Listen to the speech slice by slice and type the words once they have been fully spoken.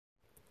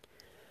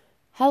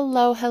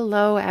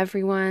Hello,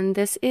 everyone.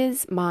 This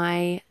is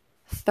my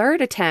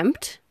third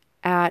attempt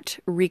at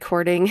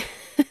recording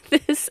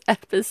this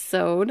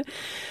episode.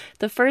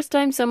 The first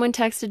time someone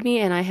texted me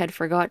and I had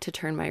forgot to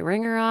turn my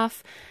ringer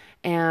off,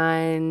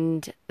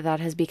 and that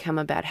has become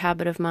a bad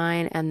habit of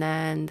mine. And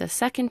then the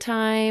second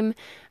time,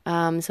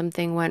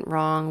 something went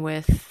wrong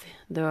with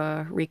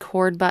the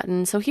record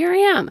button. So here I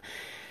am.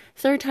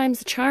 Third time's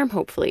the charm,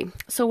 hopefully.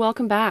 So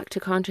welcome back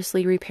to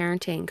Consciously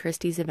Reparenting,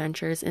 Christy's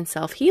Adventures in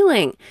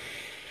Self-Healing.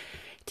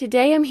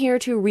 Today I'm here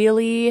to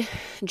really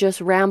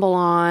just ramble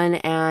on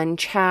and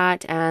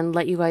chat and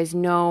let you guys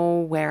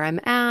know where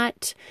I'm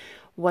at,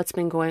 what's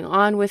been going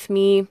on with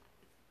me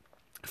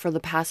for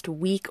the past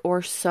week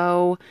or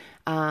so.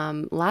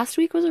 Last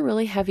week was a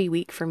really heavy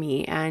week for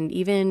me, and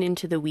even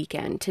into the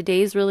weekend.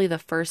 Today's really the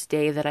first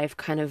day that I've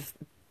kind of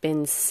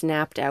been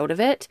snapped out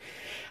of it.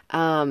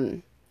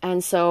 And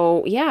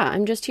so,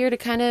 I'm just here to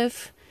kind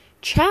of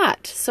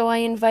chat. So I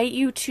invite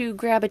you to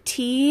grab a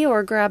tea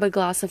or grab a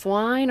glass of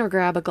wine or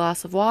grab a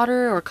glass of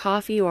water or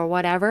coffee or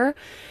whatever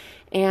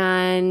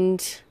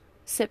and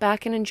sit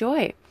back and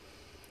enjoy.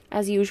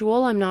 As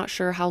usual, I'm not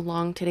sure how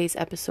long today's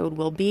episode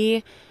will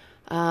be.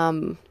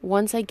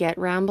 Once I get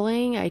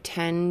rambling, I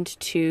tend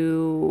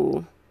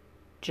to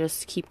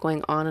just keep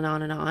going on and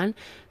on and on.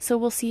 So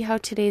we'll see how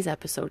today's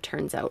episode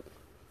turns out.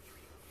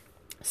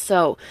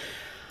 So,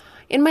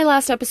 in my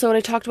last episode, I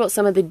talked about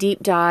some of the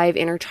deep dive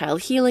inner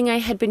child healing I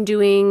had been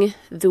doing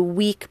the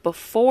week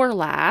before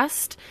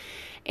last.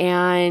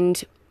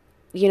 And,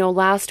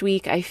 last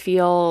week I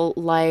feel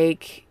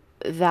like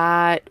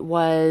that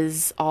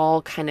was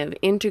all kind of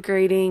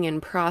integrating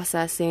and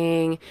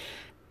processing.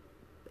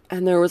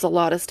 And there was a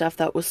lot of stuff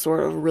that was sort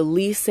of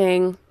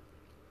releasing.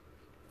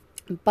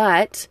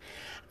 But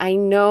I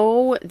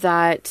know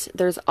that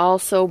there's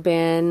also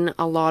been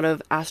a lot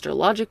of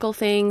astrological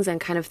things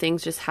and kind of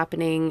things just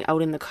happening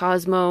out in the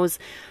cosmos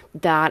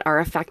that are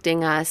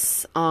affecting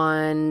us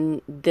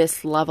on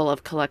this level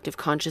of collective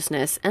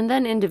consciousness and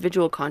then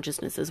individual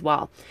consciousness as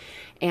well.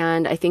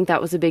 And I think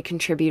that was a big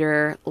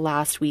contributor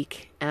last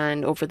week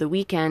and over the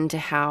weekend to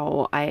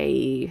how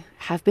I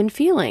have been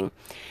feeling.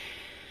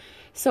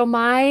 So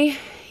my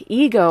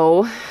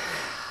ego,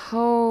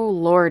 oh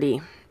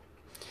lordy.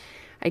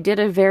 I did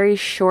a very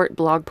short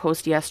blog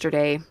post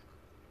yesterday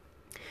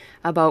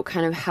about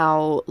kind of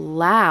how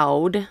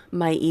loud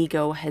my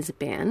ego has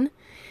been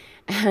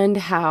and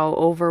how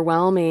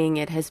overwhelming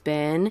it has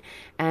been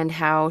and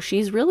how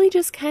she's really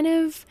just kind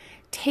of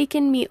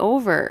taken me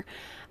over.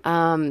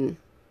 I'm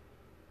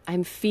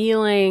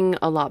feeling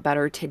a lot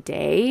better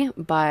today,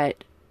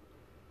 but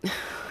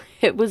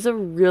it was a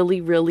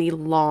really, really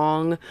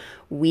long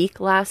week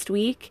last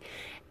week.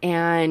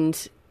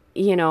 And,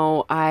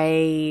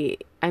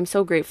 I'm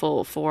so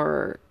grateful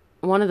for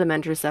one of the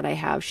mentors that I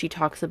have. She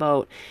talks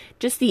about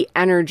just the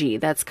energy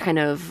that's kind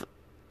of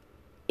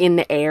in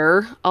the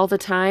air all the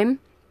time.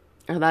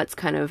 Or that's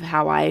kind of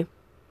how I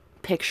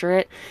picture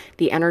it.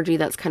 The energy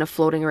that's kind of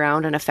floating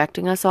around and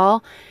affecting us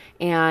all.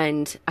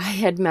 And I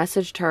had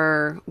messaged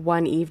her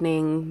one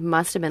evening,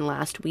 must have been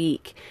last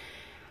week.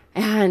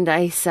 And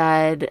I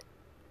said,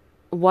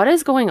 what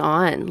is going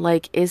on?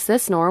 Like, is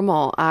this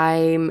normal?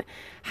 I'm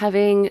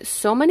having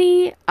so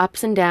many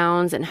ups and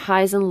downs and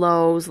highs and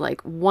lows. Like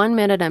 1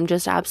 minute I'm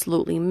just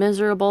absolutely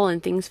miserable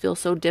and things feel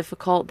so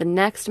difficult. The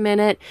next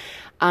minute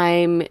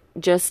I'm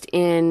just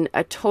in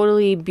a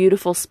totally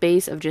beautiful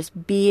space of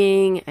just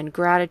being and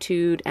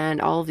gratitude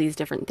and all of these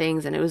different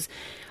things. And it was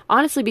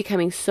honestly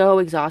becoming so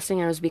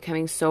exhausting. I was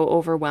becoming so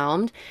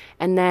overwhelmed.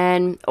 And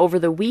then over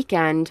the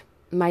weekend,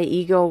 my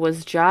ego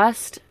was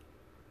just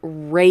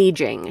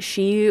raging.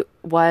 She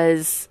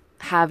was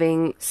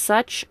having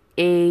such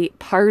a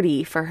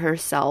party for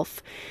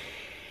herself,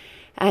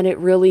 and it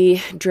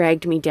really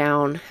dragged me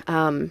down.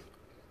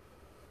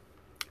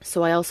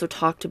 So I also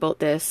talked about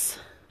this.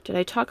 Did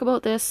I talk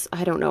about this?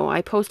 I don't know.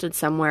 I posted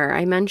somewhere.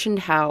 I mentioned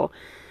how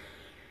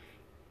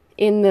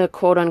in the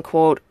quote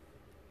unquote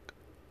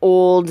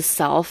old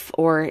self,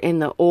 or in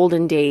the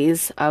olden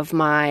days of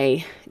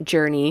my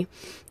journey,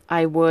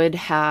 I would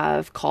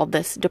have called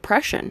this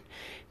depression,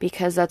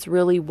 because that's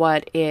really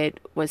what it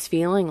was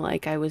feeling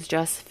like. I was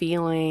just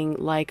feeling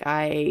like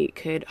I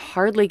could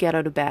hardly get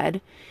out of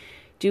bed.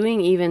 Doing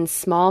even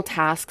small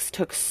tasks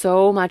took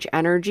so much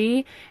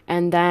energy.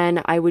 And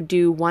then I would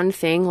do one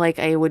thing, like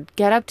I would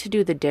get up to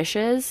do the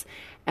dishes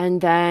and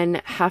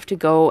then have to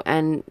go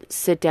and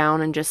sit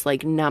down and just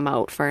like numb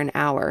out for an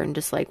hour and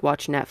just like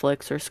watch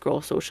Netflix or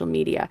scroll social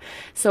media.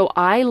 So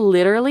I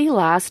literally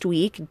last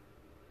week,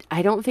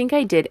 I don't think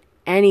I did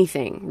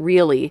anything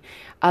really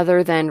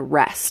other than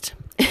rest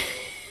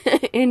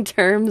in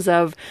terms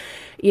of,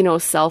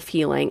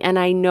 self-healing. And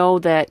I know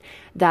that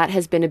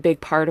has been a big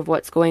part of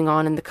what's going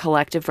on in the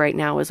collective right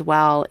now as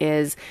well,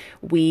 is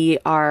we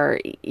are,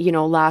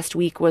 last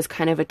week was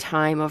kind of a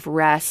time of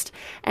rest.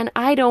 And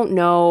I don't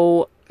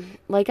know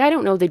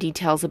the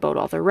details about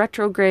all the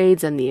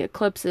retrogrades and the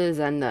eclipses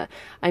and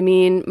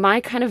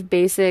my kind of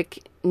basic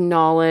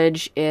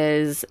knowledge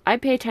is I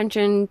pay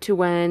attention to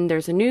when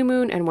there's a new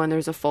moon and when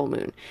there's a full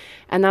moon.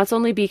 And that's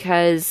only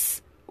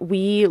because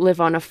we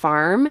live on a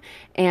farm,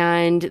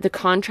 and the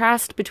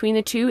contrast between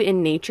the two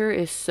in nature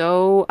is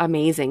so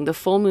amazing. The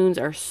full moons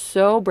are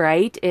so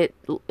bright, it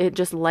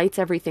just lights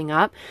everything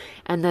up,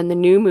 and then the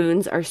new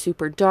moons are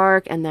super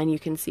dark, and then you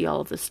can see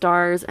all of the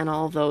stars and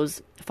all of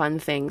those fun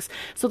things.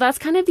 So that's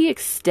kind of the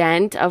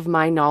extent of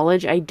my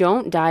knowledge. I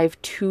don't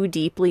dive too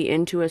deeply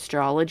into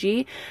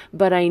astrology,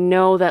 but I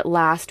know that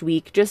last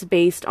week, just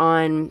based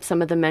on some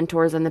of the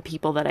mentors and the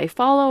people that I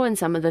follow and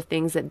some of the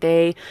things that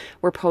they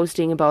were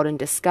posting about and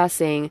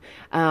discussing,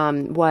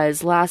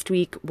 was last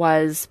week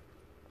was,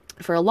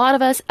 for a lot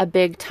of us, a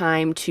big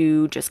time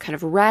to just kind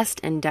of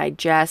rest and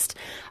digest.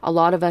 A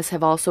lot of us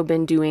have also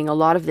been doing a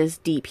lot of this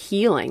deep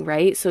healing,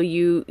 right? So I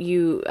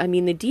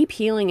mean, the deep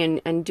healing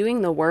and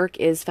doing the work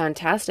is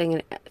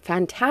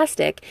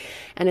fantastic,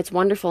 and it's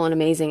wonderful and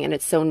amazing, and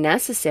it's so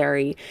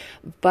necessary.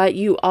 But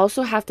you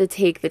also have to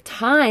take the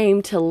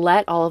time to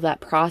let all of that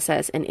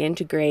process and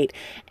integrate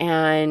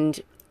and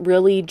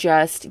really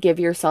just give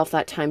yourself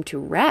that time to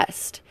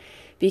rest.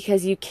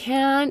 Because you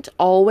can't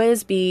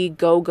always be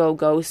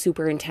go,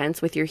 super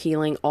intense with your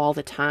healing all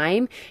the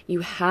time.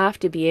 You have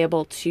to be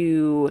able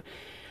to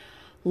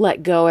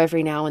let go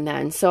every now and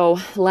then. So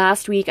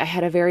last week I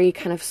had a very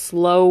kind of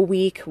slow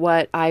week,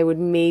 what I would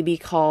maybe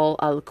call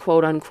a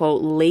quote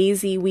unquote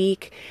lazy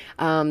week.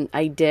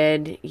 I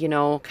did,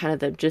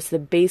 kind of just the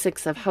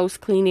basics of house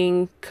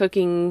cleaning,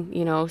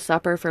 cooking,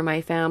 supper for my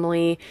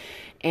family,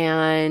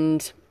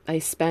 and I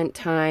spent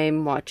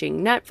time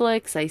watching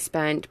Netflix. I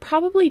spent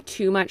probably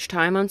too much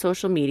time on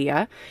social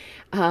media.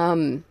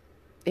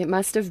 It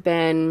must have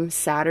been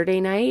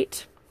Saturday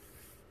night,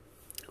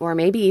 or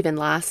maybe even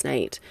last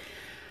night.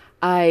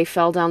 I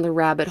fell down the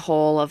rabbit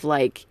hole of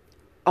like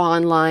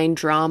online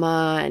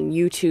drama and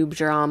YouTube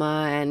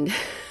drama, and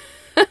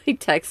I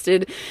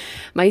texted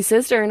my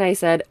sister and I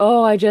said,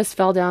 oh, I just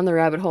fell down the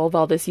rabbit hole of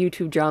all this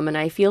YouTube drama and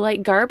I feel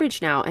like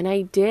garbage now. And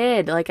I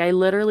did. Like, I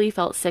literally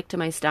felt sick to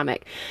my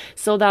stomach.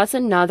 So that's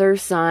another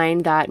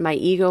sign that my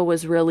ego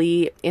was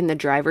really in the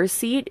driver's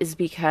seat, is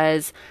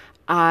because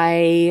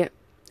I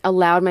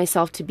allowed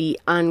myself to be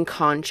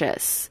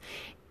unconscious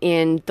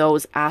in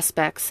those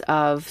aspects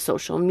of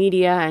social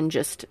media and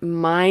just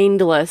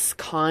mindless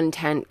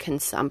content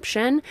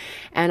consumption.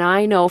 And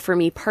I know for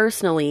me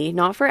personally,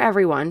 not for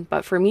everyone,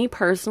 but for me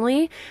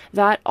personally,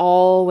 that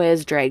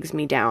always drags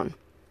me down.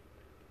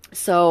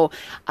 So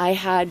I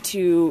had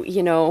to,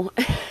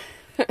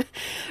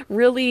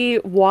 really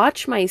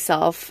watch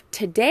myself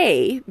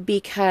today,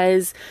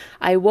 because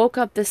I woke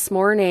up this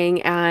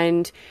morning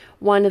and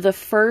one of the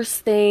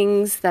first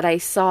things that I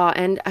saw,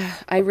 and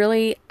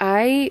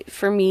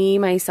for me,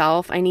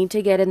 myself, I need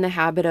to get in the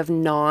habit of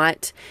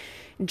not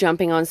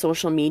jumping on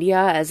social media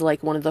as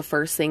like one of the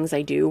first things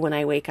I do when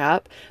I wake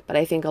up. But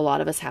I think a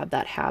lot of us have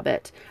that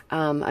habit,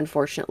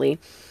 unfortunately.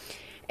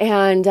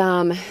 And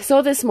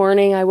so this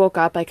morning I woke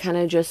up, I kind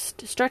of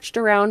just stretched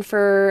around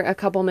for a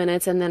couple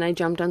minutes, and then I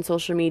jumped on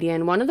social media.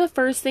 And one of the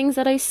first things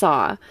that I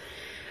saw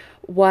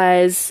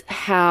was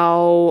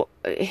how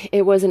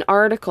it was an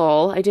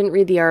article. I didn't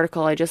read the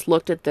article. I just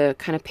looked at the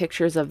kind of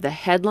pictures of the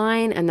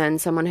headline, and then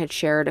someone had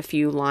shared a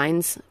few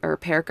lines or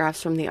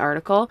paragraphs from the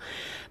article.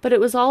 But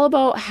it was all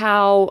about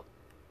how,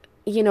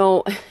 it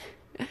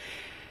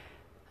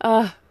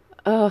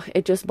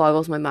just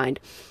boggles my mind.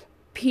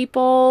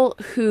 People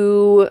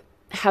who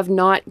have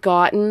not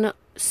gotten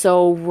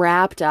so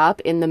wrapped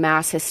up in the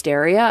mass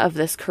hysteria of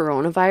this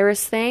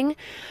coronavirus thing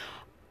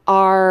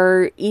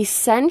are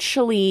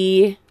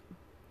essentially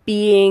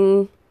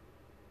being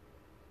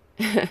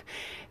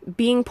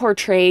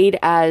portrayed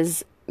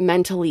as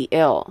mentally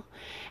ill,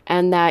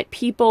 and that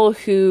people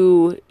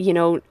who,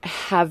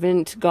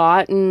 haven't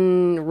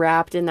gotten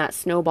wrapped in that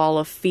snowball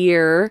of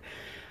fear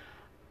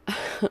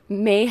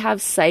may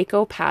have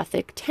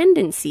psychopathic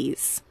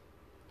tendencies.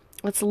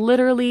 It's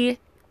literally,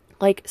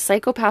 like,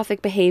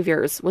 psychopathic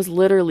behaviors was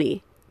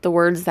literally the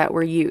words that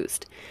were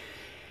used.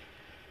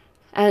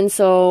 And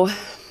so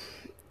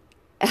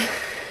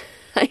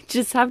I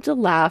just have to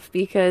laugh,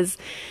 because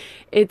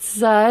it's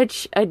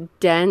such a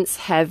dense,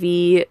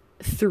 heavy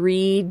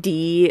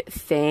 3D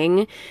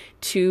thing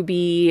to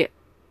be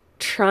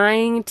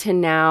trying to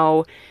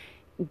now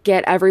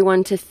get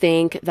everyone to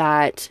think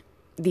that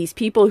these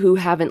people who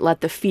haven't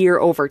let the fear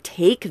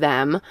overtake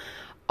them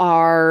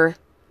are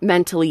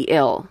mentally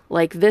ill.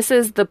 Like, this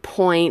is the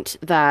point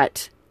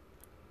that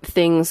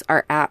things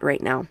are at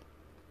right now.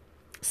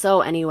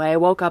 So anyway, I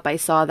woke up, I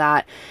saw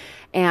that,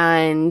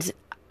 and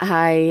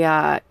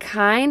I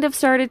kind of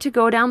started to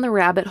go down the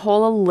rabbit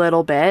hole a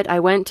little bit. I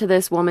went to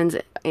this woman's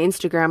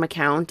Instagram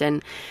account,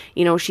 and,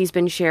 she's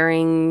been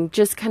sharing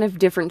just kind of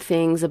different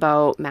things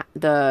about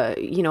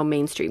the,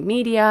 mainstream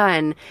media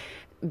and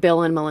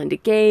Bill and Melinda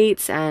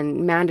Gates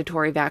and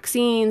mandatory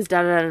vaccines,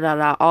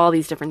 all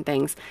these different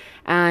things.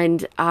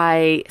 And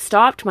I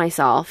stopped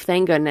myself.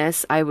 Thank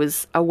goodness I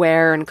was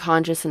aware and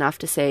conscious enough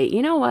to say,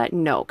 you know what?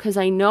 No, because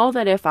I know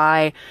that if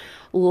I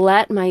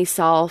let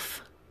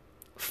myself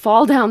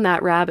fall down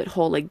that rabbit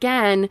hole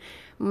again,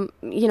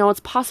 it's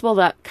possible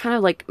that kind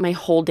of like my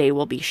whole day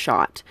will be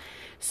shot.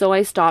 So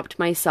I stopped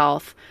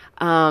myself.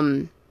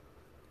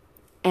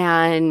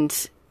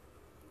 And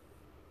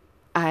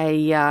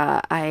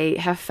I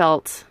have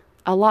felt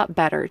a lot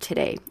better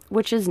today,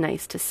 which is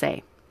nice to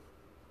say.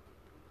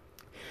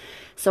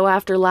 So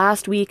after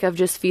last week of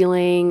just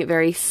feeling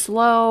very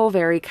slow,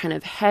 very kind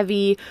of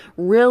heavy,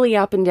 really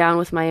up and down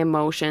with my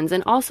emotions,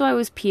 and also I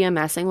was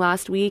PMSing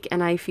last week,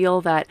 and I feel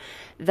that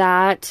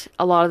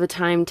a lot of the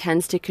time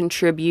tends to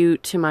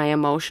contribute to my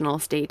emotional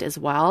state as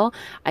well.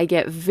 I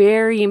get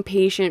very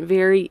impatient,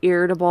 very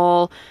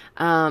irritable.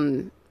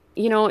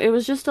 It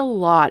was just a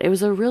lot. It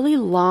was a really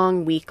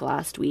long week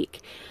last week.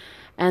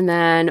 And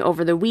then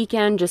over the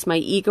weekend, just my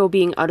ego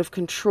being out of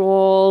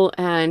control,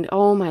 and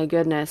oh my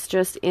goodness,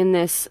 just in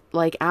this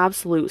like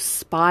absolute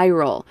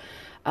spiral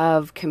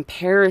of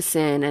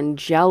comparison and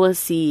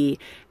jealousy,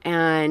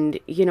 and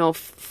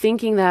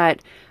thinking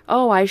that,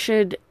 oh, I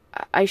should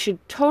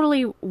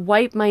totally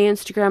wipe my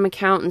Instagram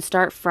account and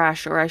start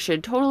fresh, or I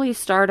should totally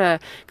start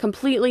a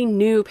completely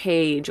new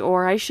page,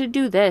 or I should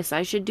do this,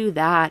 I should do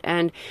that.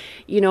 And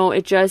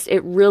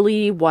it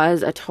really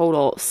was a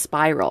total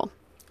spiral.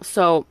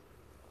 So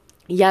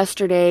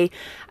yesterday,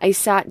 I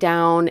sat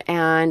down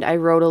and I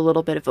wrote a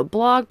little bit of a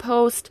blog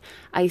post.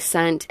 I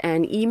sent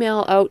an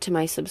email out to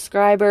my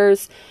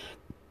subscribers,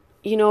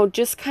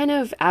 just kind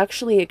of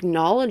actually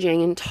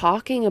acknowledging and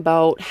talking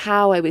about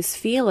how I was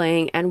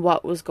feeling and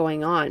what was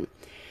going on.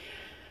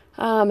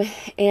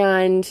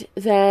 And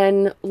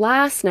then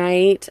last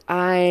night,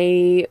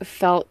 I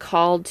felt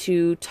called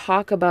to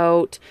talk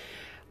about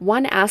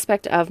one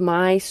aspect of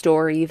my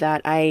story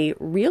that I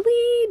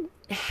really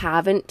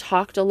haven't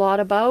talked a lot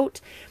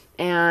about.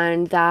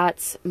 And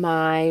that's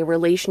my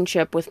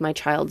relationship with my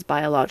child's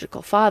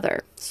biological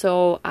father.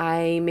 So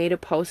I made a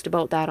post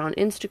about that on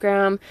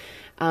Instagram.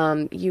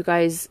 You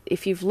guys,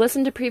 if you've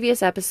listened to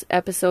previous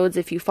episodes,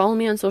 if you follow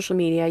me on social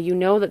media, you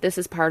know that this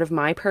is part of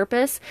my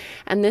purpose.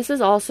 And this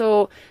is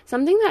also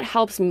something that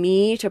helps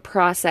me to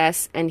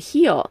process and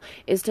heal,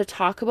 is to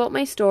talk about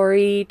my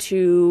story,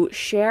 to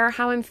share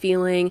how I'm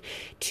feeling,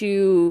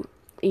 to,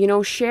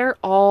 share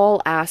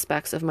all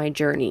aspects of my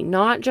journey,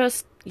 not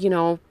just,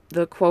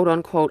 the quote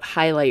unquote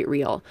highlight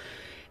reel.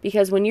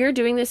 Because when you're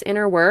doing this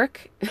inner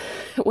work,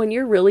 when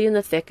you're really in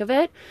the thick of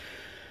it,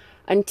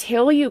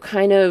 until you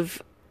kind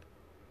of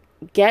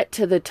get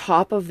to the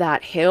top of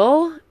that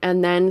hill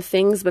and then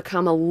things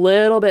become a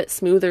little bit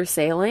smoother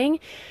sailing,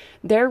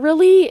 there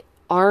really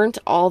aren't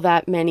all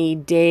that many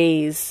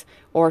days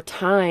or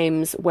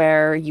times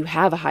where you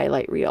have a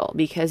highlight reel,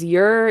 because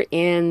you're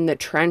in the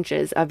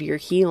trenches of your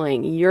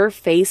healing. You're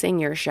facing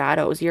your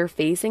shadows. You're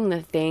facing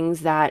the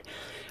things that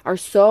are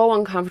so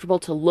uncomfortable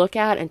to look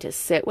at and to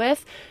sit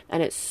with.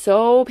 And it's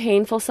so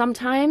painful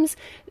sometimes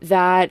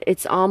that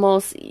it's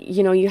almost,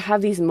 you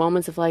have these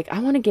moments of like, I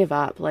want to give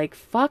up. Like,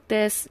 fuck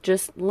this.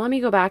 Just let me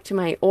go back to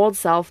my old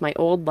self, my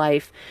old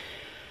life.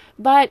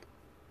 But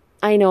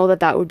I know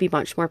that would be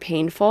much more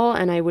painful,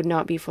 and I would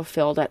not be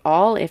fulfilled at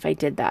all if I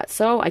did that.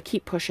 So I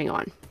keep pushing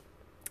on.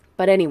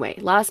 But anyway,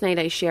 last night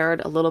I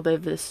shared a little bit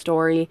of this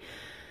story,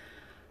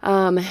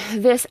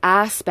 this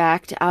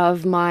aspect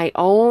of my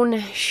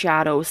own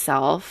shadow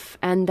self.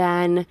 And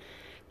then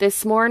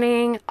this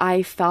morning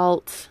I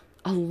felt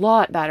a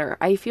lot better.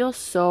 I feel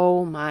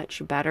so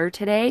much better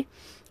today.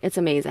 It's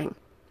amazing.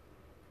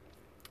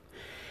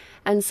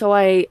 And so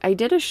I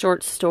did a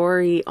short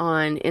story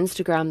on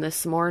Instagram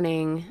this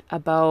morning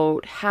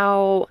about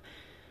how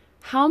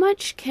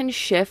much can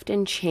shift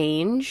and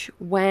change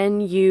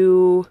when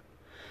you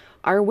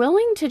are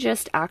willing to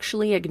just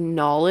actually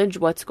acknowledge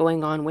what's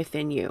going on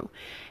within you,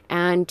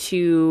 and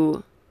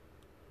to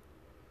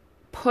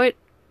put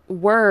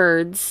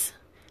words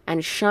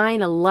and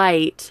shine a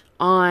light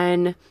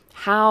on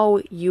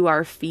how you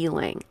are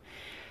feeling.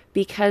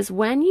 Because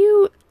when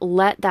you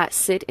let that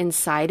sit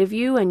inside of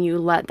you and you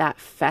let that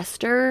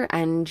fester,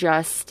 and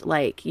just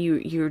like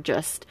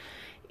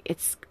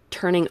it's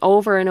turning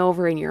over and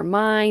over in your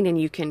mind, and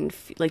you can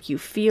you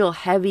feel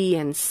heavy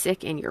and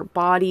sick in your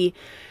body,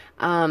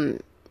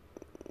 that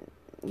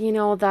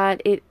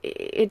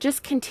it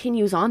just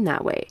continues on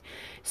that way.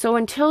 So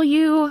until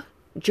you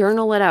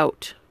journal it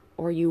out,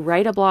 or you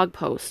write a blog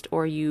post,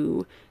 or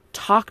you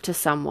talk to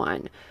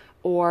someone,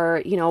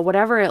 or,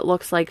 whatever it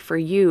looks like for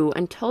you,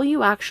 until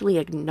you actually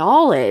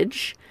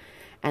acknowledge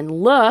and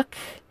look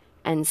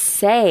and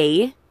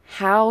say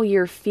how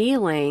you're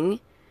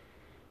feeling,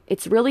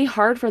 it's really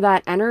hard for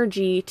that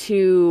energy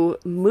to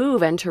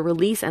move and to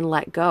release and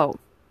let go.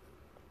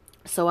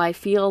 So I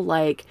feel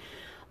like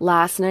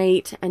last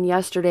night and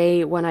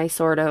yesterday, when I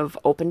sort of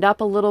opened up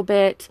a little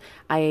bit,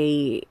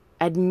 I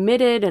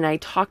admitted and I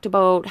talked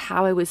about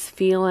how I was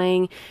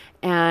feeling,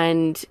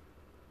 and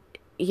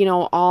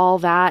all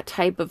that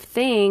type of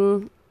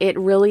thing, it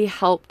really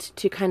helped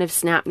to kind of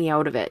snap me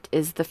out of it,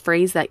 is the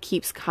phrase that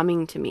keeps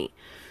coming to me.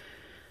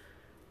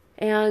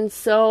 And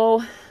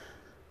so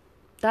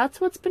that's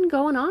what's been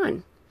going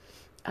on.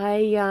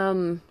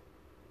 I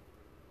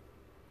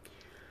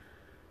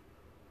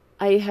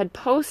had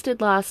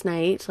posted last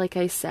night, like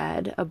I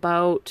said,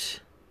 about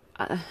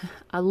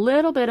a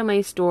little bit of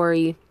my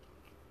story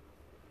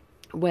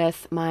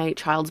with my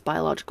child's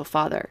biological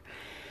father.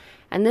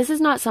 And this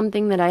is not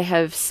something that I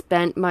have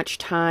spent much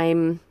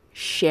time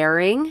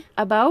sharing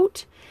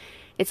about.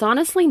 It's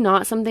honestly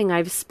not something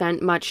I've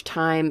spent much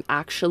time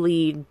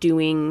actually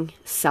doing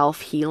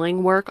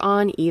self-healing work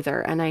on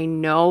either. And I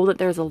know that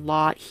there's a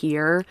lot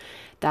here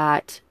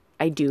that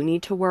I do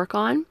need to work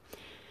on.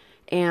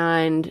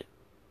 And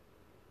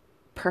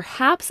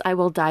perhaps I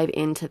will dive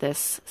into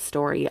this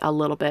story a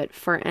little bit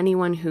for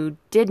anyone who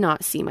did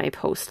not see my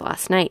post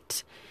last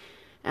night.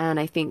 And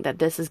I think that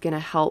this is going to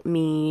help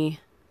me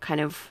kind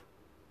of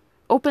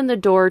open the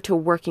door to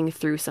working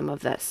through some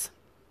of this.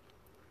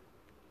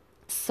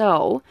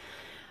 So,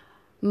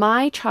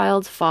 my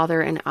child's father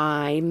and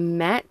I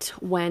met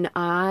when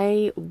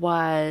I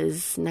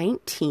was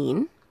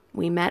 19.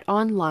 We met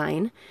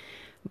online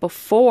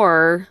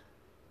before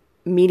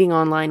meeting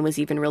online was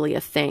even really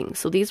a thing.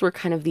 So these were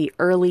kind of the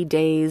early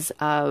days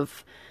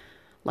of,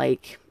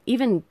 like,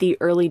 even the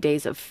early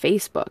days of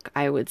Facebook,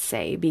 I would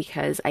say,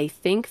 because I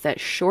think that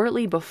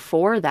shortly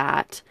before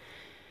that,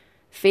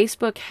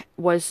 Facebook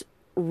was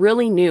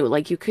really new.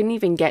 Like, you couldn't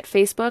even get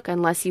Facebook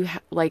unless you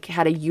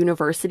had a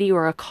university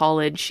or a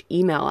college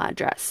email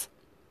address.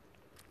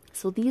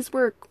 So these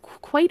were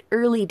quite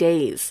early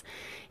days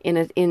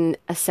in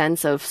a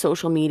sense of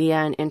social media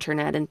and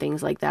internet and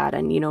things like that,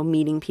 and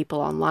meeting people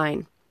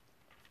online.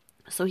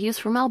 So he's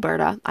from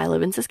Alberta. I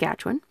live in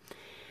Saskatchewan.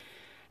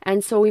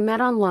 And so we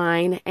met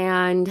online,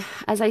 and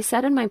as I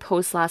said in my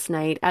post last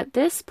night, at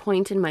this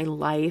point in my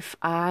life,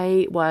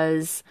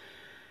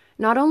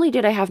 not only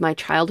did I have my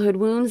childhood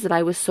wounds that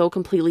I was so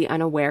completely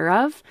unaware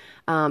of,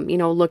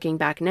 looking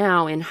back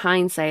now in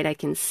hindsight, I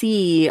can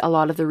see a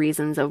lot of the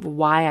reasons of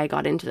why I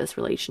got into this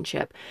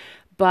relationship.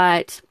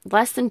 But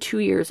less than 2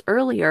 years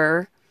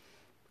earlier,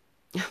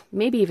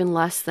 maybe even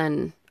less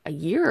than a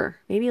year,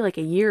 maybe like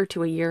a year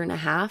to a year and a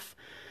half,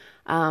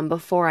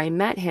 before I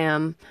met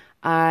him,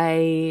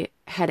 I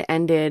had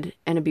ended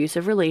an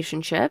abusive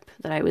relationship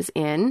that I was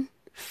in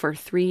for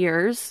 3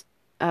 years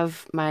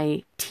of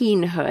my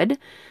teenhood.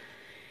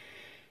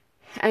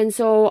 And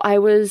so I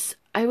was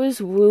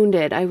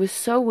wounded. I was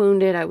so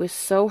wounded. I was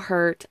so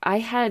hurt.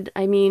 Even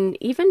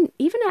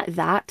at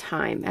that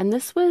time, and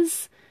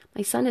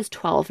my son is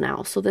 12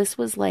 now, so this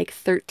was like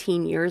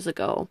 13 years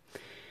ago.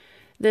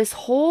 This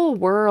whole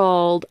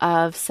world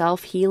of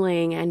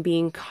self-healing and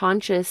being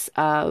conscious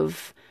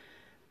of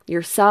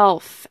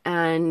yourself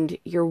and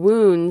your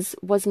wounds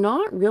was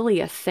not really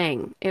a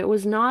thing. It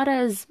was not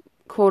as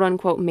quote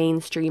unquote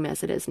mainstream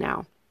as it is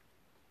now.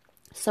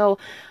 So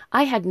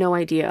I had no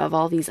idea of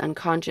all these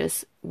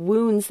unconscious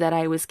wounds that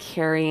I was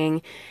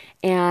carrying,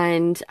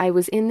 and I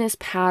was in this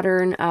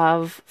pattern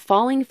of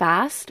falling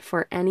fast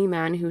for any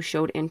man who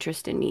showed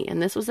interest in me. And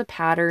this was a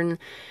pattern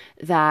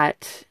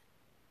that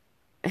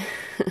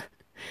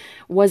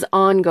was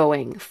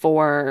ongoing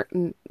for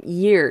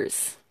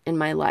years in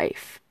my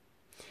life.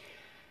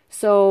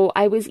 So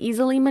I was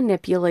easily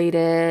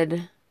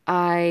manipulated.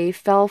 I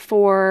fell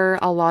for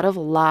a lot of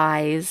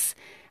lies.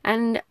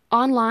 And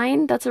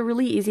online, that's a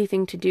really easy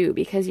thing to do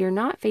because you're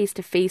not face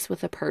to face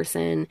with a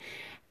person.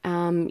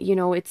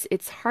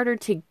 It's harder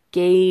to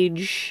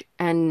gauge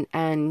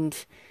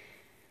and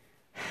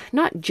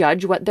not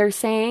judge what they're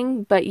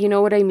saying, but you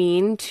know what I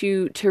mean?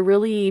 To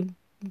really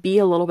be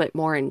a little bit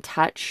more in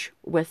touch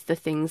with the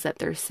things that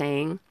they're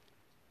saying.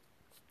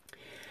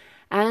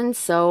 And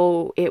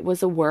so it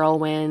was a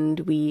whirlwind.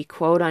 We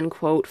quote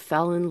unquote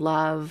fell in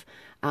love.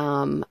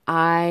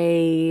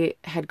 I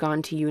had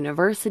gone to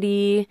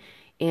university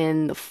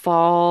in the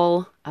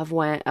fall of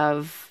what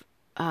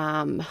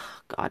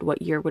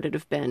year would it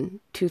have been?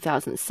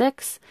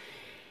 2006.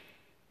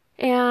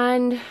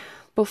 And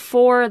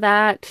before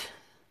that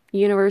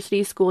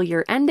university school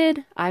year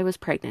ended, I was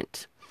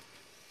pregnant.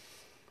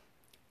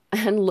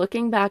 And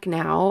looking back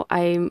now,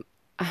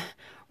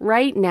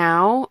 right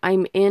now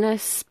I'm in a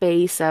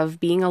space of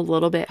being a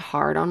little bit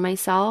hard on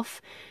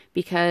myself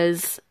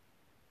because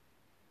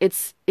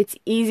it's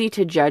easy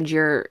to judge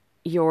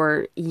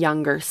your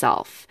younger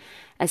self,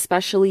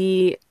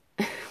 especially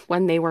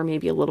when they were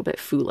maybe a little bit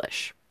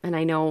foolish. And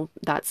I know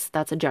that's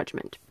a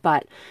judgment,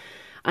 but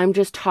I'm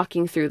just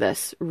talking through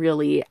this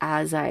really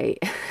as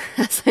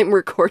I'm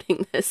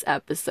recording this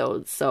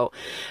episode. So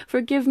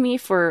forgive me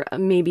for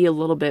maybe a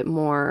little bit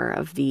more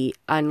of the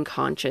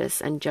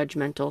unconscious and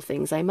judgmental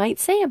things I might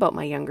say about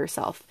my younger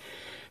self.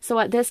 So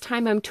at this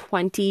time, I'm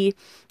 20.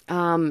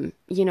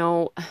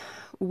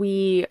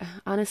 We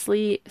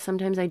honestly,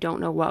 sometimes I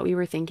don't know what we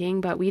were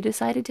thinking, but we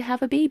decided to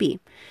have a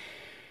baby.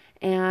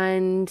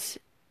 And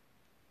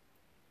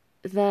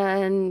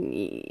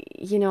then,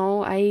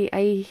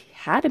 I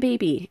had a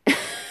baby.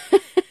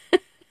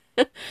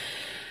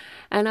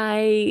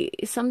 And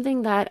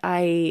something that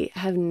I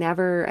have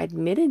never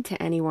admitted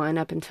to anyone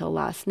up until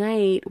last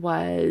night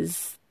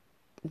was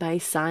my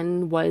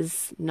son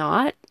was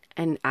not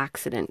an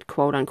accident,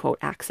 quote unquote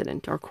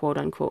accident or quote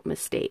unquote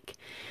mistake.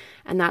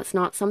 And that's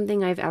not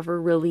something I've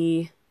ever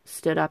really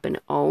stood up and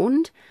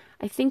owned.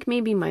 I think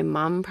maybe my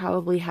mom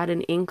probably had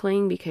an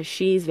inkling because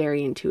she's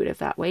very intuitive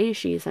that way.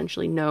 She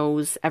essentially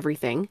knows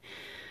everything.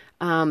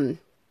 But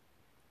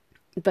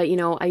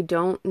I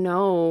don't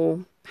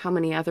know how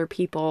many other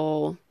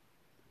people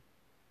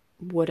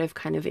would have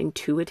kind of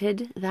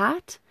intuited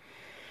that.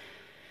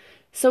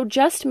 So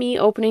just me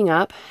opening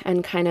up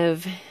and kind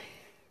of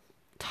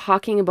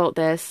talking about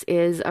this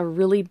is a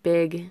really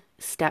big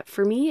step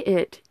for me.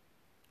 It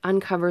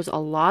uncovers a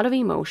lot of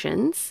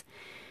emotions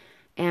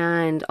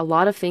and a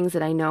lot of things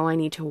that I know I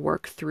need to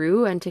work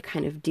through and to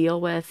kind of deal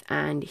with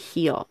and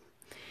heal.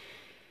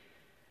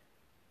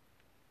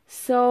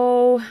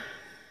 So,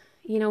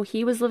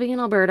 he was living in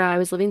Alberta. I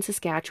was living in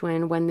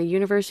Saskatchewan. When the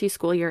university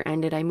school year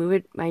ended, I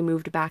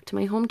moved back to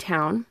my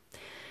hometown,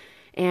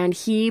 and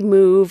he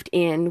moved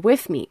in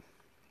with me.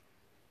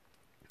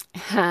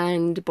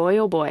 And boy,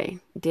 oh boy,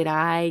 did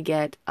I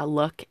get a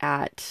look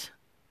at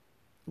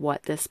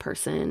what this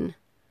person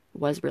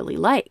was really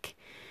like.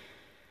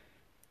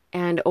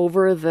 And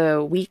over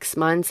the weeks,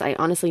 months, I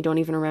honestly don't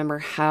even remember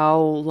how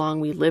long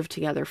we lived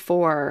together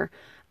for.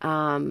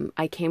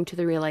 I came to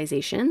the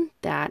realization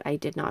that I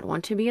did not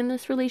want to be in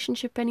this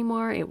relationship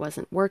anymore. It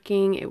wasn't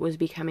working. It was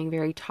becoming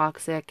very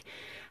toxic.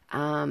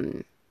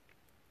 My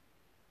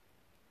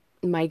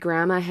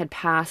grandma had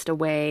passed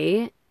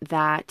away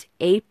that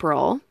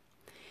April.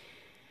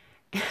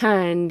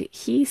 And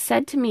he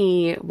said to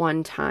me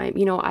one time,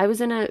 I was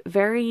in a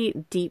very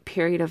deep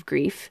period of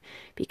grief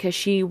because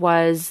she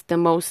was the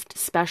most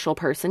special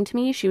person to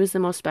me. She was the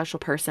most special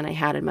person I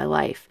had in my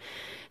life.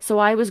 So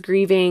I was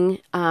grieving,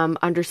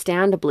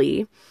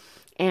 understandably.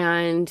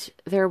 And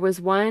there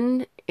was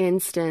one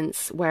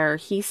instance where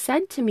he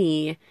said to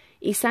me,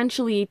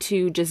 essentially,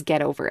 to just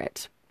get over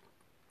it.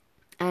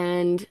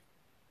 And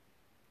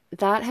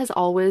that has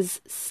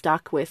always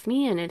stuck with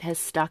me, and it has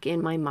stuck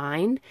in my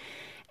mind.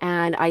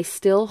 And I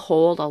still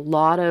hold a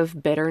lot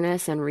of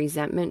bitterness and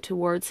resentment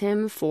towards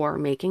him for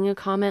making a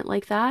comment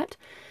like that.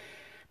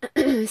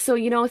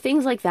 So,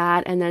 things like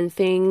that. And then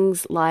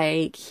things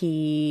like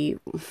he,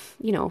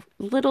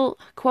 little,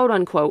 quote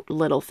unquote,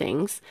 little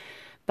things,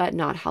 but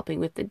not helping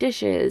with the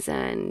dishes.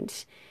 And,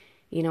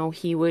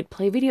 he would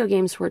play video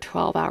games for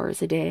 12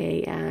 hours a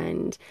day.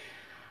 And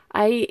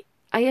I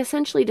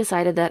essentially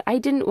decided that I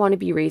didn't want to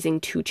be raising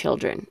two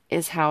children,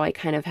 is how I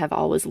kind of have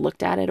always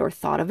looked at it or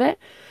thought of it.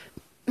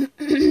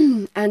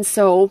 And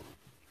so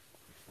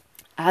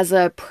as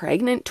a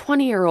pregnant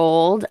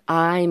 20-year-old,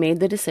 I made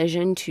the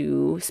decision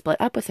to split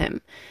up with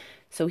him.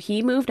 So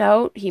he moved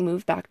out, he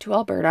moved back to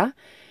Alberta,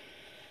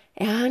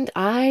 and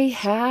I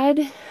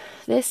had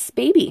this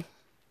baby.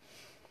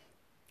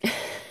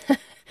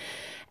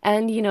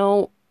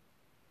 And,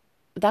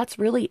 that's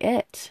really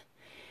it.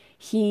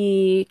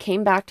 He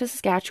came back to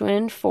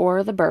Saskatchewan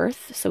for the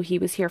birth, so he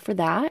was here for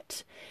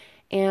that.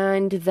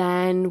 And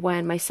then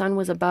when my son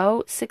was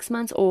about 6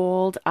 months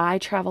old, I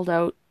traveled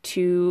out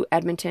to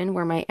Edmonton,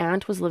 where my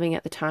aunt was living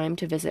at the time,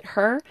 to visit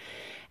her.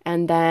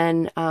 And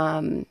then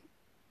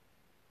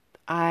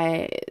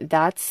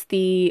that's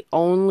the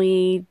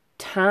only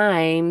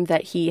time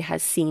that he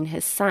has seen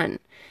his son.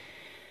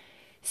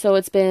 So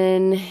it's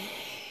been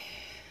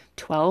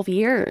 12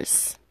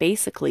 years,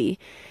 basically.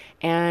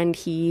 And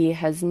he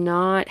has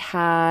not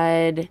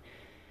had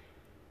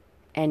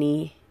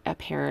any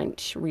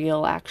apparent,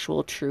 real,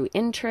 actual, true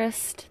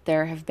interest.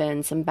 There have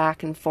been some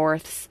back and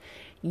forths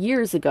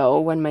years ago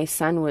when my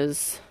son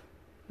was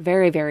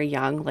very, very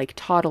young, like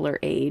toddler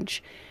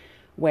age,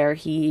 where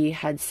he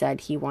had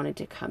said he wanted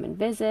to come and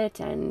visit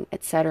and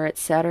et cetera, et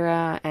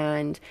cetera.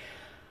 And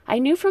I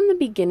knew from the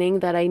beginning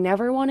that I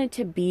never wanted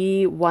to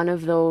be one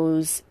of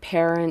those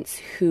parents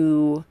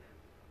who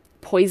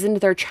poisoned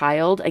their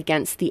child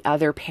against the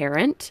other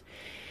parent.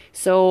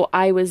 So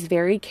I was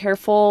very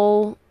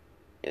careful,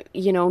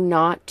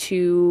 not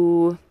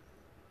to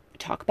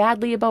talk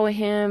badly about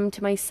him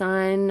to my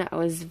son. I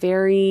was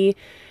very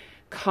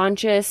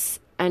conscious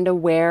and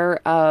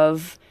aware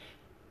of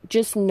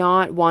just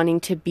not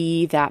wanting to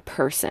be that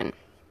person.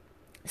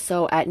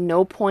 So at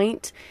no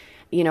point,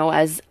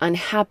 as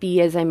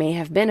unhappy as I may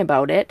have been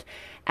about it,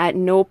 at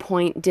no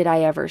point did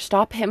I ever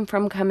stop him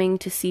from coming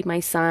to see my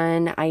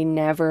son. I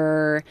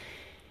never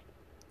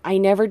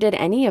did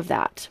any of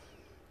that.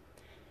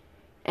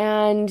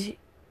 And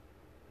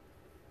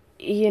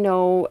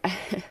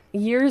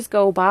years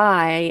go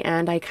by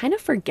and I kind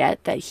of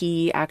forget that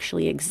he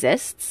actually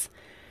exists.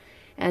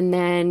 And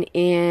then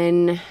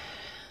in,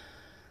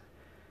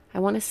 I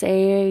want to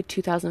say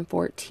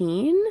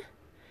 2014,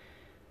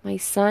 my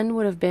son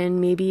would have been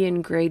maybe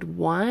in grade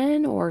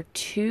 1 or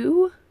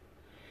 2.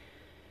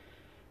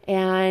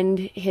 And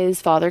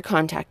his father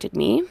contacted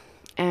me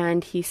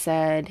and he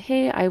said,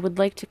 "Hey, I would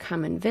like to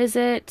come and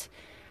visit."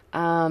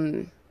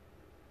 And,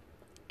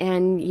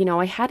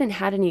 I hadn't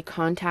had any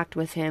contact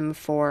with him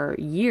for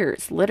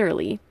years,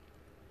 literally.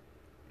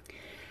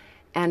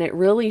 And it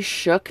really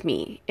shook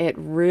me. I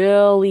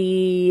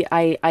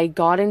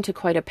got into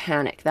quite a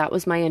panic. That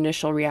was my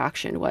initial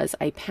reaction, was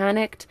I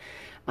panicked.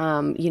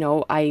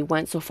 I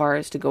went so far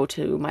as to go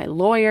to my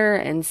lawyer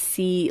and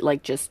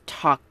just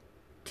talk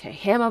to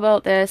him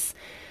about this.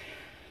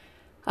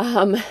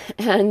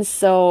 And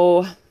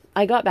so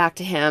I got back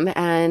to him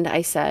and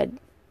I said,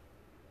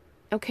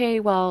 okay,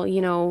 well,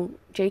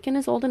 Jacob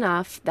is old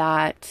enough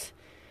that,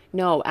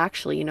 No,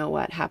 actually, you know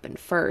what happened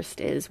first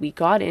is we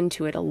got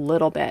into it a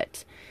little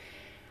bit.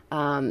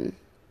 I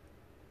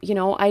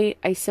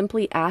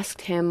simply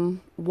asked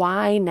him,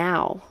 why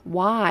now?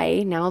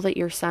 Why, now that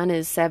your son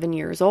is 7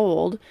 years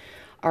old,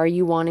 are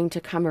you wanting to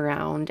come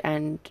around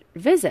and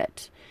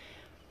visit?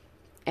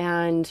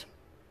 And,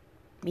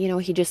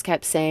 he just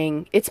kept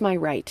saying, it's my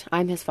right.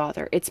 I'm his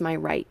father. It's my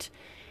right.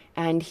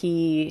 And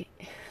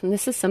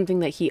this is something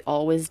that he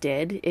always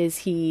did, is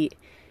he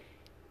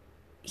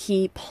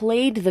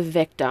played the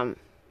victim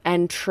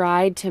and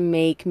tried to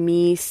make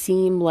me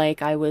seem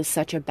like I was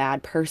such a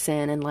bad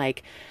person and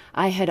like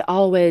I had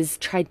always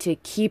tried to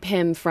keep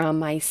him from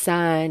my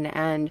son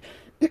and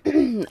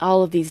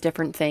all of these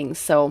different things.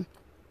 So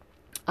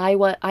I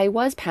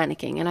was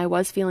panicking and I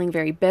was feeling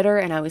very bitter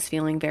and I was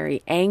feeling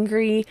very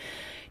angry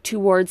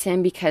towards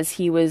him because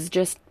he was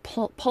just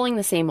pulling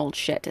the same old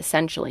shit,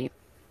 essentially.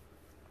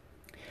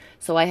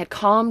 So I had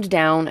calmed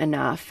down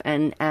enough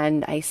and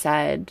I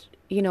said,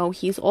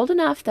 he's old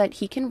enough that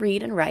he can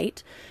read and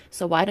write.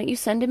 So why don't you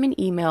send him an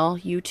email?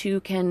 You two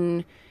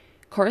can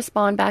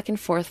correspond back and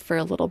forth for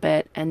a little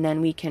bit, and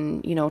then we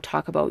can,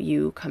 talk about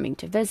you coming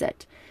to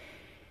visit.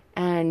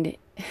 And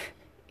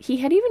he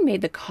had even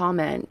made the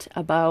comment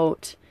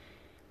about,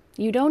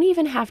 you don't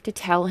even have to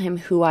tell him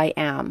who I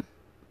am.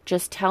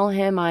 Just tell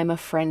him I'm a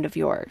friend of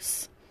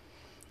yours.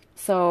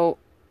 So,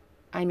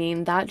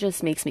 that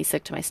just makes me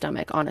sick to my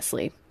stomach,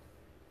 honestly.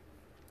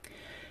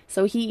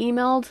 So he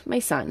emailed my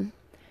son,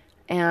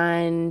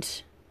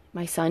 and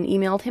my son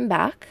emailed him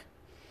back.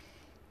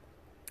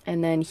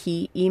 And then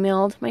he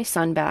emailed my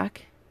son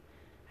back,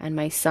 and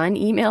my son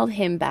emailed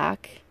him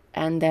back,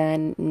 and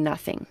then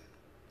nothing.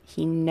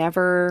 He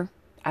never,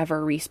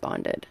 ever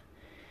responded.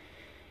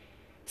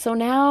 So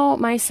now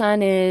my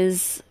son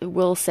is,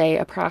 we'll say,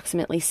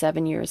 approximately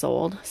 7 years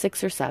old,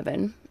 6 or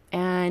 7,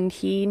 and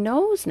he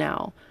knows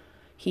now.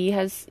 He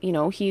has,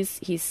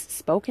 he's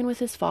spoken with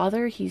his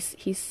father. He's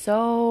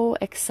so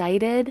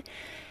excited,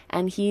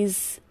 and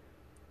he's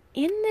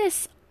in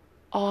this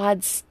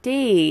odd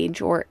stage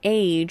or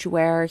age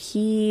where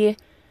he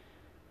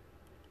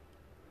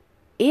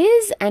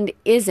is and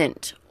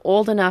isn't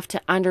old enough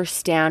to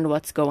understand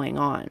what's going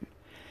on.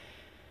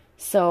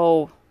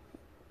 So,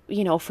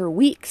 for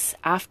weeks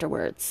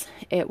afterwards,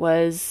 it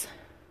was,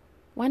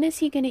 when is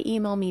he going to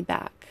email me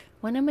back?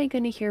 When am I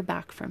going to hear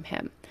back from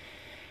him?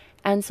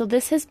 And so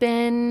this has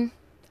been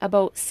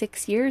about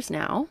 6 years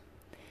now,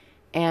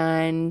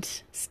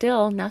 and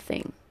still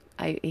nothing.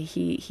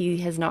 He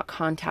has not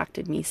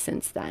contacted me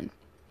since then.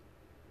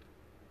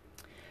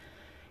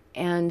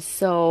 And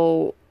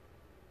so,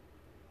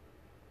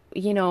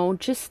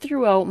 just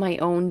throughout my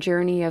own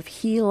journey of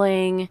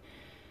healing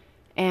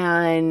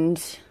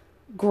and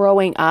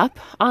growing up,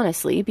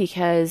 honestly,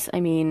 because, I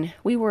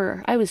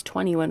was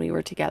 20 when we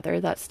were together.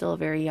 That's still a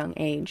very young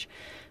age.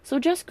 So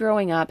just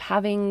growing up,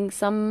 having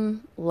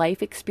some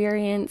life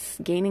experience,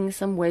 gaining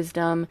some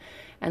wisdom,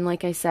 and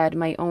like I said,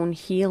 my own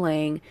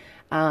healing.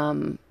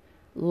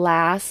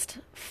 Last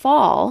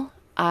fall,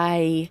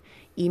 I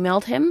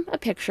emailed him a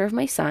picture of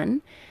my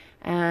son,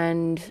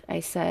 and I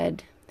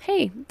said,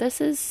 hey,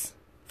 this is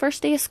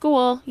first day of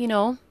school,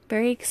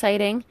 very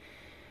exciting.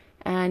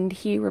 And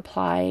he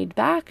replied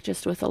back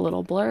just with a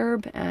little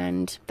blurb,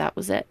 and that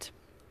was it.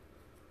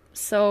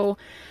 So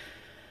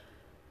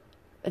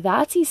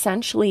that's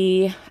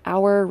essentially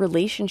our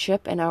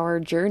relationship and our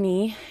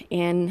journey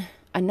in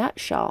a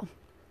nutshell.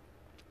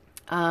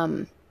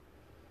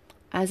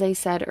 As I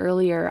said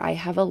earlier, I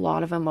have a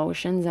lot of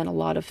emotions and a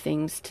lot of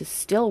things to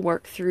still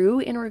work through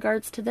in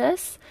regards to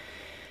this.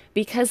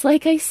 Because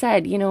like I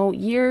said,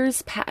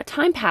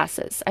 time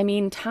passes.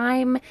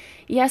 Time,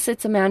 yes,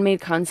 it's a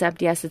man-made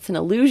concept. Yes, it's an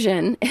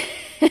illusion.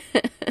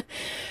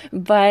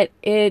 But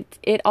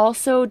it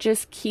also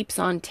just keeps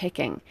on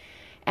ticking.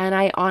 And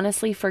I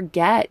honestly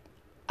forget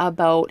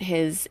about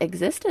his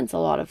existence a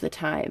lot of the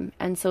time.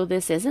 And so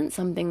this isn't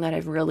something that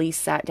I've really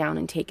sat down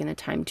and taken the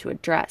time to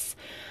address.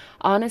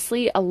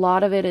 Honestly, a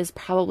lot of it is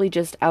probably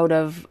just out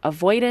of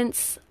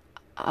avoidance,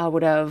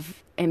 out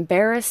of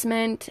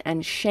embarrassment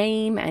and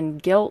shame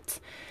and guilt.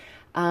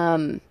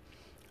 That's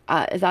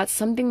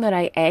something that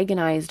I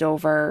agonized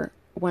over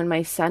when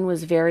my son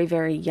was very,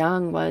 very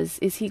young,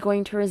 is he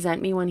going to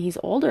resent me when he's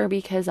older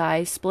because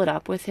I split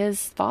up with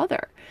his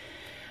father?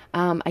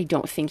 I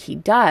don't think he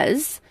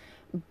does,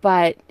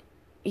 but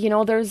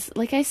there's,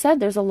 like I said,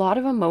 there's a lot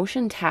of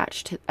emotion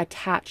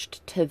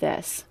attached to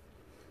this.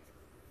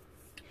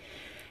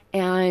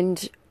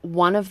 And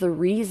one of the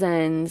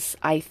reasons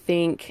I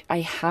think I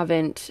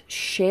haven't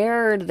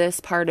shared this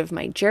part of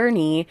my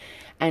journey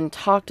and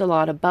talked a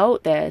lot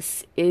about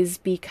this is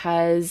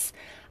because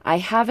I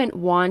haven't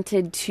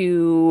wanted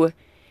to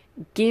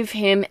give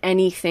him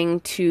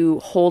anything to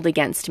hold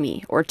against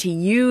me or to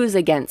use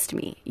against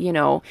me,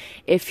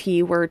 if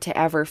he were to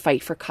ever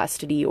fight for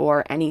custody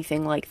or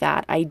anything like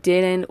that. I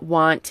didn't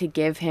want to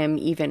give him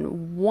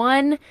even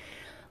one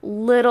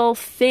little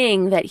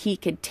thing that he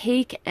could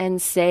take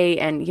and say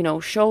and,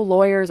 show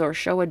lawyers or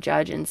show a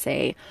judge and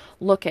say,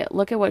 look at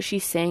what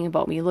she's saying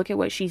about me. Look at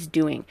what she's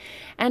doing.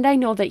 And I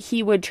know that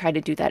he would try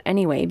to do that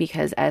anyway,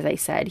 because as I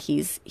said,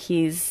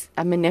 he's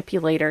a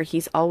manipulator.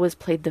 He's always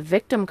played the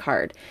victim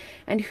card.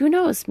 And who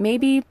knows,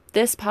 maybe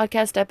this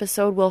podcast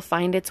episode will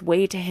find its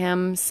way to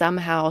him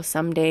somehow,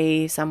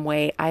 someday, some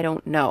way. I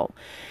don't know.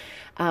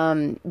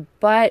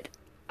 But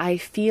I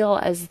feel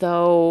as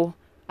though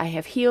I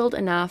have healed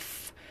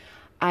enough.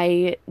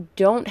 I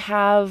don't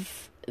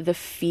have the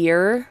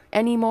fear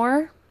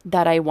anymore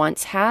that I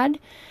once had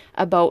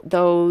about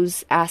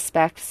those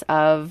aspects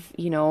of,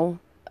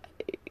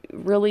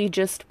 really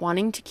just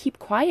wanting to keep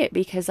quiet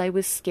because I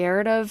was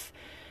scared of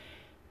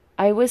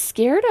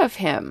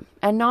him,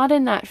 and not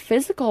in that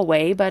physical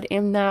way, but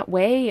in that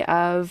way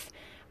of,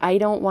 I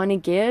don't want to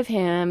give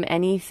him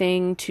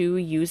anything to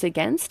use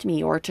against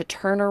me or to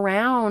turn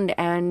around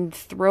and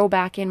throw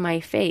back in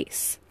my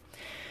face.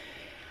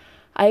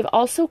 I've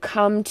also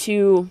come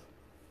to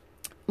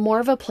more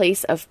of a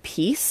place of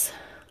peace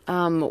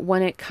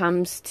when it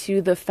comes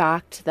to the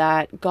fact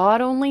that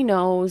God only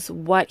knows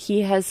what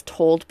he has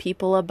told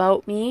people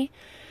about me.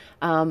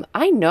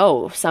 I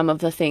know some of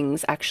the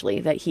things actually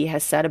that he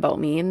has said about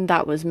me, and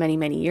that was many,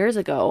 many years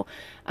ago.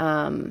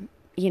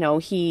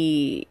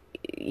 He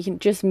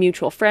just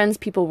mutual friends,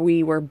 people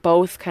we were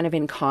both kind of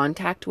in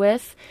contact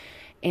with.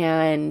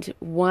 And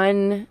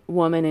one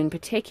woman in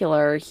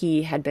particular,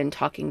 he had been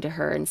talking to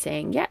her and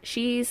saying, yeah,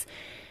 she's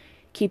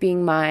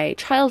keeping my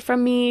child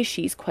from me.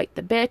 She's quite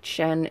the bitch,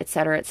 and et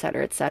cetera, et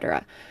cetera, et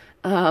cetera.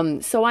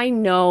 So I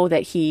know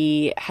that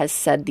he has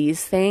said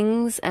these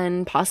things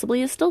and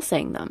possibly is still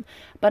saying them,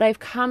 but I've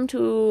come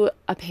to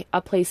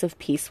a place of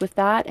peace with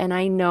that. And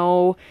I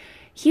know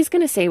he's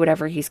going to say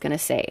whatever he's going to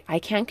say. I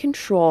can't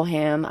control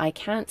him. I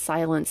can't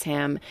silence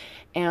him.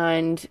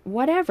 And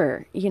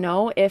whatever,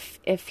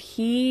 if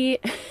he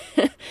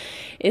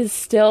is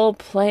still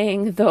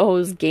playing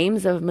those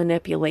games of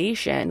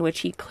manipulation, which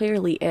he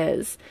clearly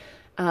is,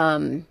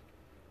 then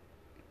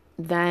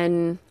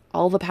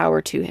all the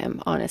power to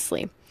him,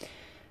 honestly.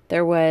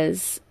 There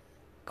was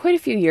quite a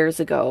few years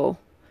ago,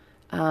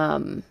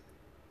 I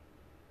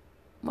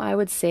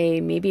would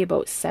say maybe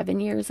about 7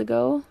 years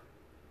ago.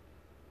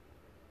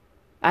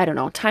 I don't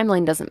know.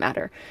 Timeline doesn't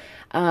matter.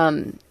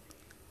 I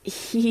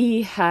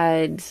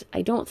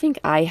don't think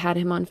I had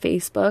him on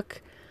Facebook,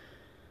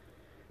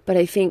 but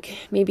I think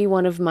maybe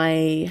one of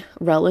my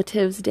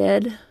relatives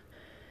did.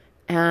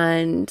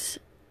 And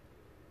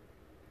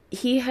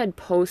he had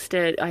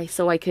posted,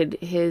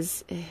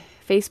 his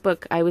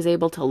Facebook, I was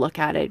able to look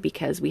at it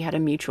because we had a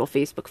mutual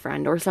Facebook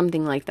friend or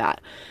something like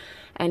that.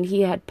 And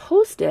he had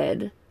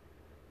posted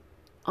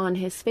on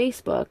his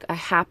Facebook a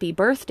happy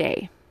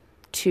birthday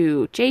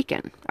to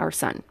Jakin, our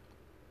son.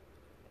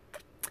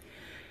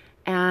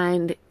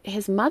 And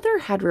his mother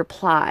had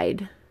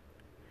replied,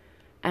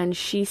 and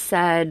she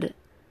said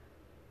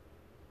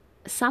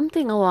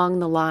something along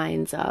the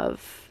lines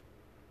of,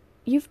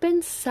 "You've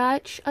been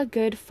such a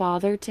good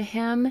father to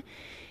him.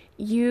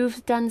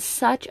 You've done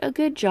such a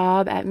good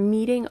job at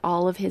meeting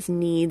all of his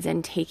needs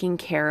and taking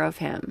care of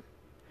him."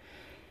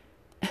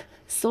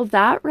 So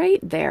that right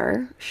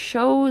there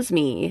shows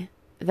me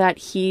that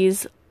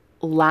he's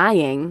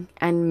lying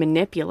and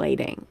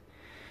manipulating,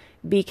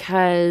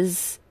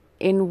 because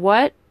in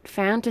what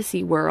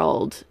fantasy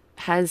world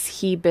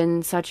has he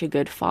been such a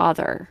good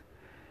father?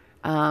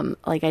 I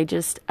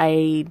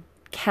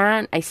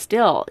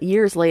still,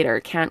 years later,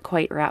 can't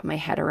quite wrap my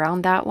head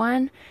around that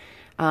one.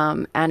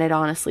 And it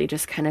honestly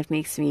just kind of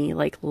makes me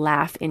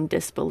laugh in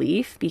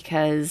disbelief,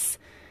 because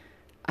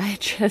I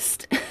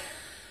just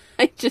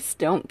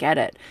don't get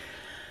it.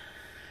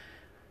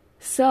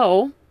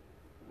 So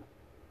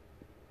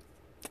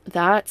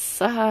that's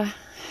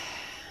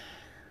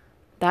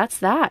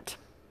that.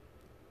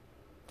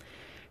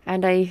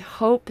 And I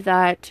hope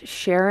that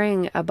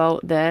sharing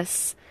about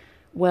this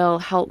will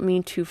help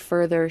me to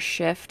further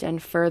shift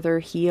and further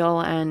heal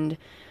and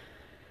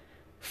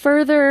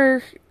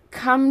further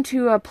come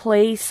to a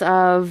place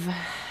of,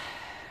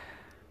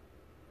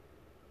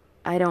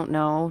 I don't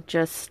know,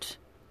 just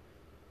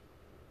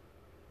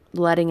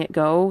letting it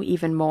go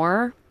even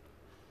more.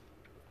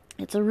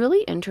 It's a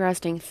really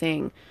interesting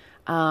thing.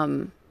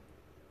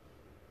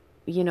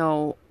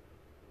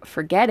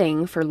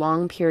 Forgetting for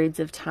long periods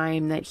of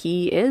time that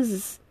he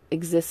is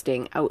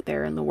existing out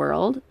there in the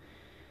world,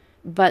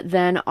 but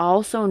then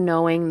also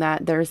knowing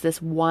that there's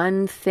this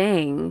one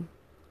thing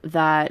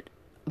that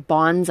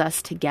bonds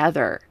us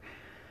together,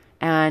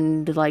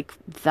 and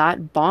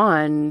that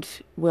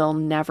bond will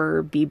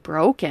never be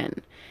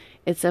broken.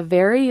 It's a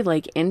very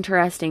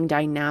interesting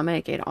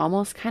dynamic. It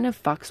almost kind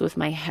of fucks with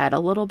my head a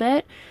little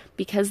bit,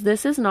 because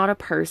this is not a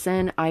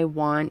person I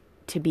want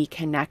to be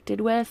connected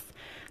with.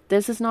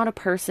 This is not a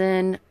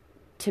person,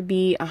 to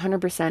be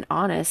 100%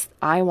 honest,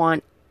 I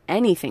want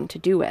anything to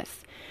do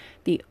with.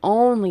 The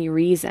only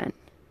reason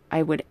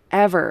I would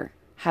ever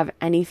have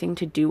anything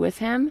to do with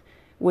him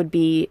would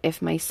be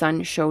if my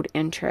son showed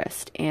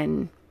interest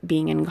in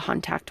being in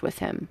contact with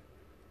him.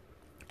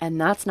 And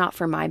that's not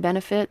for my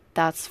benefit,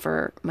 that's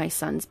for my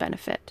son's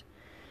benefit.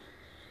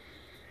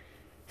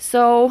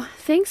 So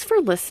thanks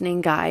for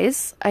listening,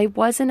 guys. I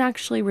wasn't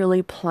actually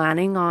really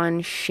planning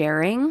on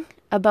sharing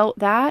about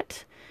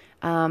that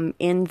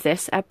in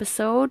this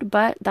episode,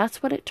 but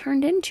that's what it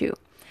turned into.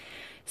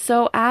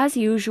 So as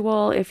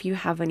usual, if you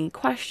have any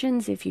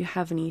questions, if you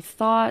have any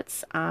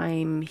thoughts,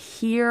 I'm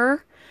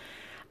here.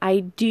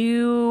 I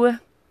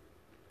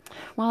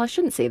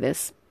shouldn't say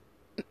this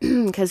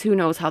because who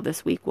knows how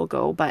this week will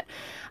go, but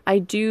I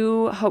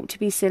do hope to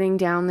be sitting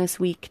down this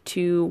week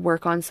to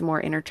work on some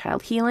more inner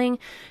child healing.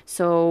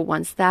 So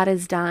once that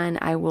is done,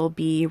 I will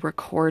be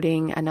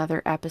recording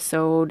another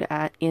episode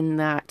in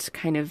that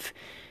kind of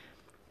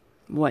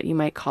what you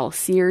might call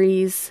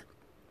series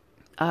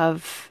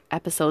of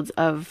episodes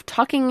of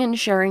talking and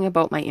sharing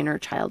about my inner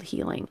child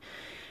healing.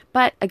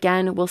 But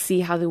again, we'll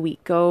see how the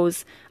week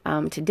goes.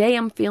 Today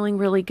I'm feeling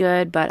really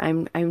good, but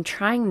I'm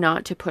trying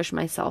not to push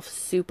myself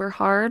super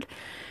hard.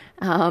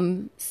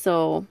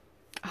 So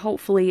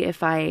hopefully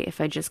if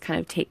I just kind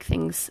of take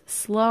things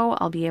slow,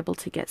 I'll be able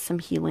to get some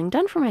healing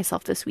done for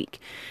myself this week.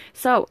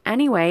 So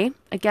anyway,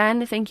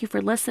 again, thank you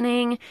for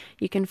listening.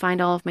 You can find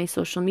all of my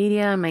social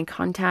media, my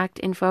contact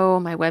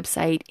info, my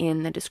website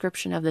in the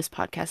description of this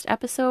podcast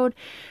episode.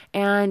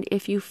 And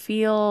if you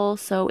feel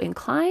so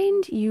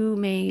inclined, you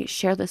may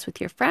share this with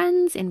your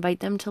friends, invite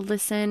them to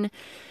listen.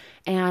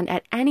 And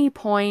at any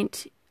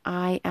point,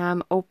 I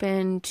am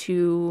open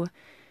to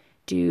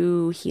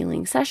do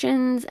healing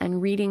sessions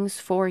and readings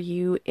for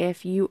you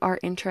if you are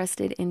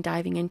interested in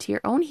diving into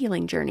your own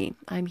healing journey.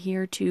 I'm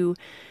here to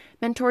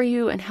mentor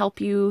you and help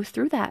you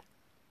through that.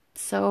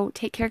 So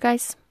take care,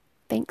 guys.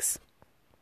 Thanks.